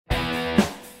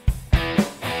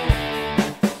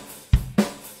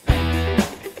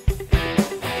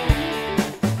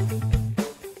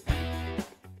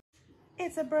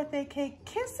the birthday cake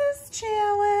kisses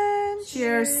challenge.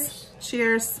 Cheers.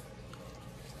 Cheers.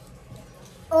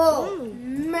 Oh,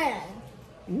 man.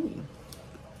 Ooh.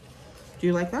 Do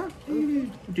you like that? Mm-hmm.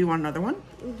 Do you want another one?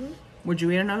 Mm-hmm. Would you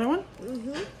eat another one?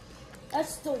 Mm-hmm.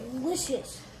 That's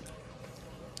delicious.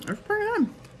 It's pretty good.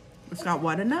 It's not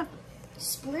wet enough.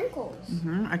 Sprinkles.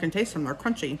 Mm-hmm. I can taste them. They're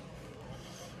crunchy.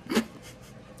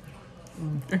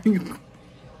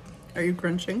 Are you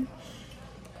crunching?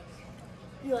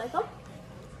 You like them?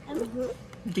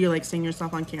 Mm-hmm. Do you like seeing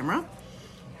yourself on camera?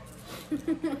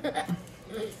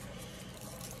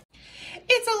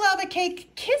 It's a lava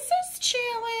cake kisses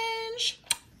challenge.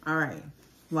 All right,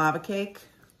 lava cake.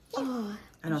 Oh,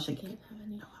 I don't think. Noelle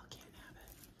can't have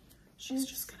it. She's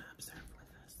just gonna observe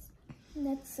with us.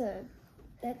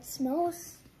 That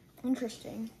smells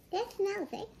interesting. That smells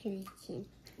interesting.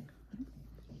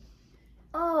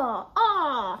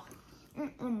 Oh.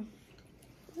 Mm-mm.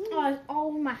 Oh, it's all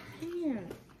over my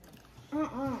hand.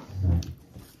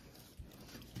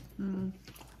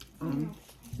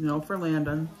 No for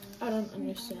Landon. I don't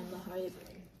understand the hype.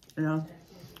 Yeah.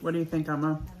 What do you think,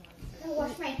 Emma? I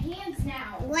wash my hands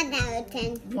now. 1 out of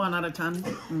 10. 1 out of 10.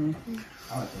 Mm.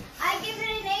 I give it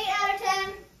an 8 out of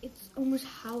 10. It's almost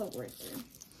hollow right there.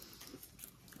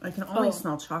 I can only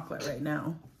smell chocolate right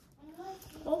now.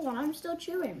 Oh, I'm still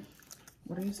chewing.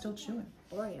 What are you still chewing?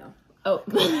 Oreo. Oh.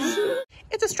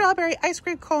 It's a strawberry ice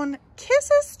cream cone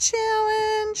kisses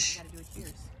challenge. You gotta do a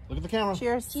cheers. Look at the camera.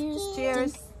 Cheers. Cheers.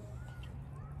 Cheers.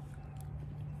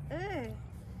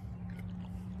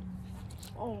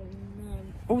 Oh,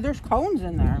 man. Oh, there's cones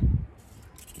in there.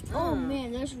 Oh,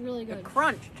 man, that's really good. They're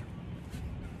crunched.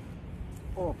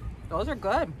 Oh, those are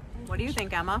good. What do you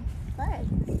think, Emma?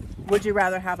 Good. Would you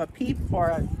rather have a peep or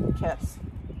a kiss?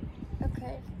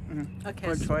 Okay. Mm-hmm. A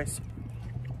kiss. Good choice.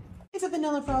 It's a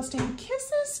vanilla frosting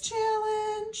kisses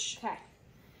challenge. Okay.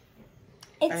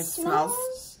 It It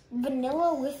smells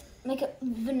vanilla with, like, a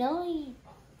vanilla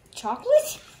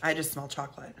chocolate? I just smell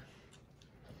chocolate.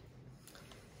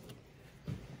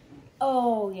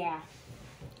 Oh, yeah.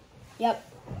 Yep.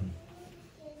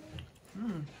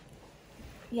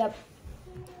 Yep.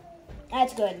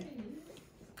 That's good.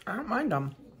 I don't mind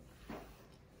them.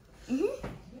 10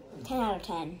 out of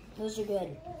 10. Those are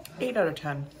good. 8 out of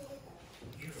 10.